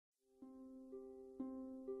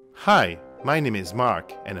Hi, my name is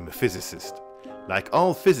Mark and I'm a physicist. Like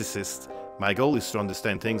all physicists, my goal is to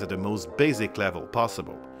understand things at the most basic level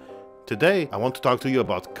possible. Today, I want to talk to you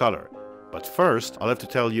about color. But first, I'll have to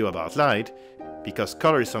tell you about light, because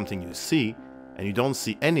color is something you see, and you don't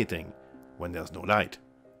see anything when there's no light.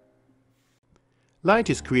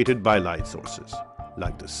 Light is created by light sources,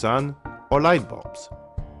 like the sun or light bulbs.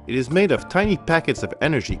 It is made of tiny packets of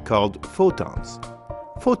energy called photons.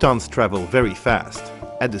 Photons travel very fast,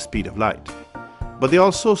 at the speed of light. But they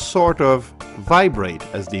also sort of vibrate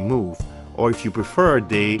as they move, or if you prefer,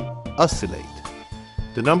 they oscillate.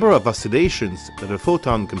 The number of oscillations that a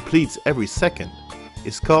photon completes every second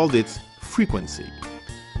is called its frequency.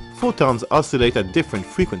 Photons oscillate at different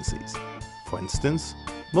frequencies. For instance,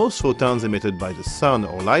 most photons emitted by the sun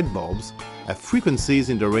or light bulbs have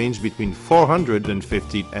frequencies in the range between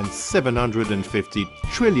 450 and 750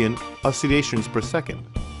 trillion oscillations per second.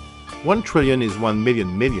 1 trillion is 1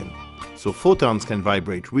 million, so photons can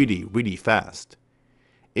vibrate really fast.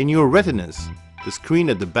 In your retinas, the screen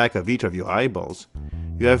at the back of each of your eyeballs,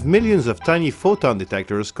 you have millions of tiny photon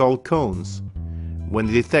detectors called cones. When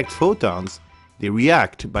they detect photons, they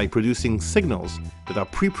react by producing signals that are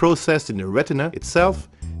pre-processed in the retina itself,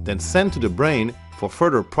 then sent to the brain for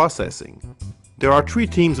further processing. There are 3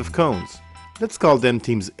 teams of cones. Let's call them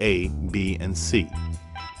teams A, B, and C.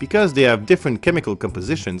 Because they have different chemical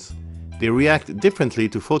compositions, they react differently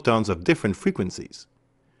to photons of different frequencies.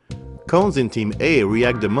 Cones in team A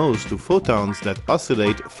react the most to photons that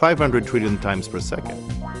oscillate 500 trillion times per second.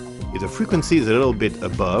 If the frequency is a little bit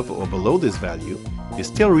above or below this value, they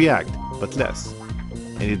still react, but less.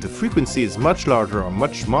 And if the frequency is much larger or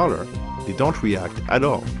much smaller, they don't react at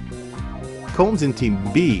all. Cones in team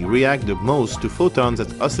B react the most to photons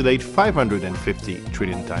that oscillate 550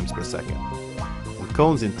 trillion times per second. And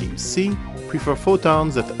cones in team C prefer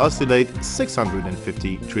photons that oscillate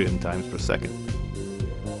 650 trillion times per second.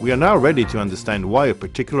 We are now ready to understand why a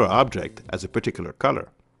particular object has a particular color.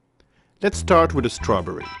 Let's start with a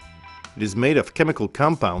strawberry. It is made of chemical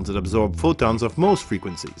compounds that absorb photons of most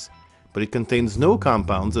frequencies, but it contains no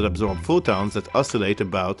compounds that absorb photons that oscillate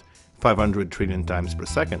about 500 trillion times per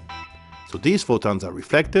second. So these photons are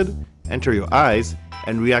reflected, enter your eyes,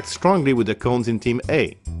 and react strongly with the cones in team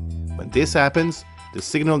A. When this happens, the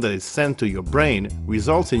signal that is sent to your brain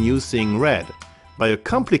results in you seeing red, by a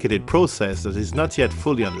complicated process that is not yet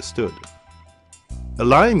fully understood. A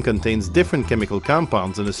lime contains different chemical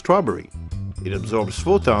compounds than a strawberry. It absorbs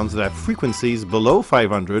photons that have frequencies below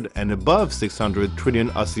 500 and above 600 trillion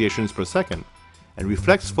oscillations per second, and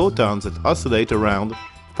reflects photons that oscillate around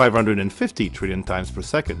 550 trillion times per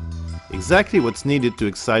second. Exactly what's needed to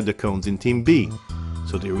excite the cones in team B,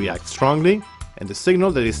 so they react strongly, and the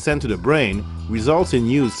signal that is sent to the brain results in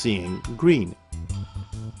you seeing green.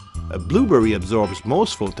 A blueberry absorbs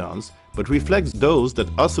most photons, but reflects those that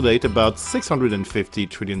oscillate about 650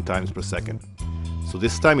 trillion times per second. So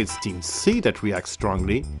this time it's team C that reacts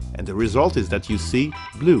strongly, and the result is that you see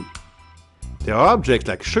blue. There are objects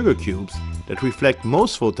like sugar cubes that reflect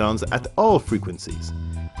most photons at all frequencies.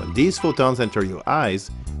 When these photons enter your eyes,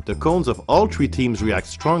 the cones of all 3 teams react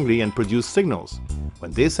strongly and produce signals.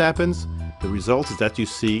 When this happens, the result is that you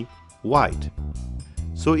see white.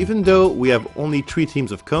 So even though we have only 3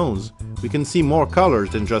 teams of cones, we can see more colors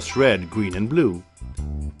than just red, green and blue.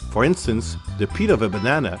 For instance, the peel of a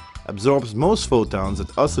banana absorbs most photons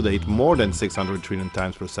that oscillate more than 600 trillion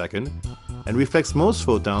times per second and reflects most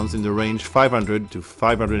photons in the range 500 to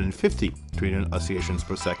 550 trillion oscillations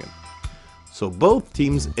per second. So both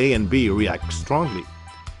teams A and B react strongly.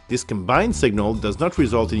 This combined signal does not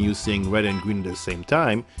result in you seeing red and green at the same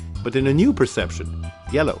time, but in a new perception,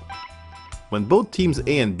 yellow. When both teams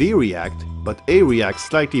A and B react, but A reacts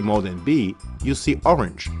slightly more than B, you see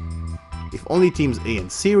orange. If only teams A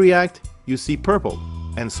and C react, you see purple,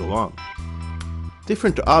 and so on.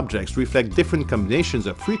 Different objects reflect different combinations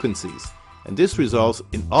of frequencies, and this results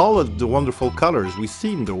in all of the wonderful colors we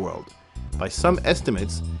see in the world. By some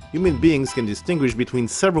estimates, human beings can distinguish between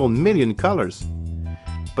several million colors.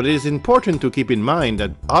 But it is important to keep in mind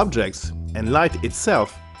that objects and light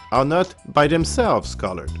itself are not by themselves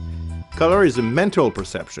colored. Color is a mental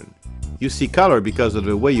perception. You see color because of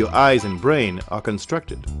the way your eyes and brain are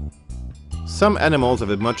constructed. Some animals have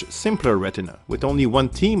a much simpler retina with only 1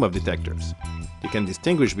 team of detectors. They can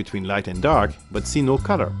distinguish between light and dark but see no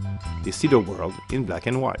color. They see the world in black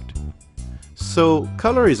and white. So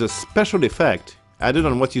color is a special effect added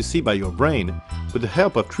on what you see by your brain with the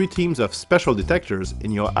help of 3 teams of special detectors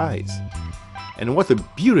in your eyes. And what a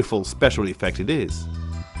beautiful special effect it is!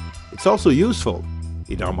 It's also useful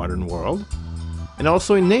in our modern world and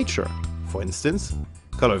also in nature. For instance,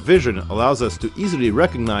 Color vision allows us to easily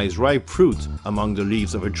recognize ripe fruit among the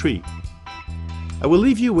leaves of a tree. I will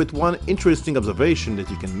leave you with one interesting observation that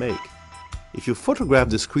you can make. If you photograph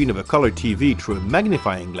the screen of a color TV through a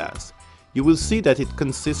magnifying glass, you will see that it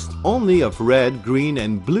consists only of red, green,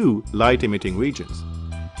 and blue light-emitting regions.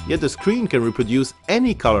 Yet the screen can reproduce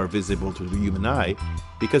any color visible to the human eye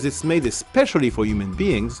because it's made especially for human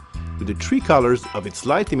beings with the three colors of its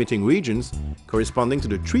light-emitting regions corresponding to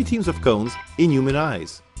the three teams of cones in human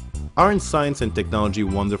eyes. Aren't science and technology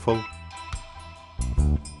wonderful?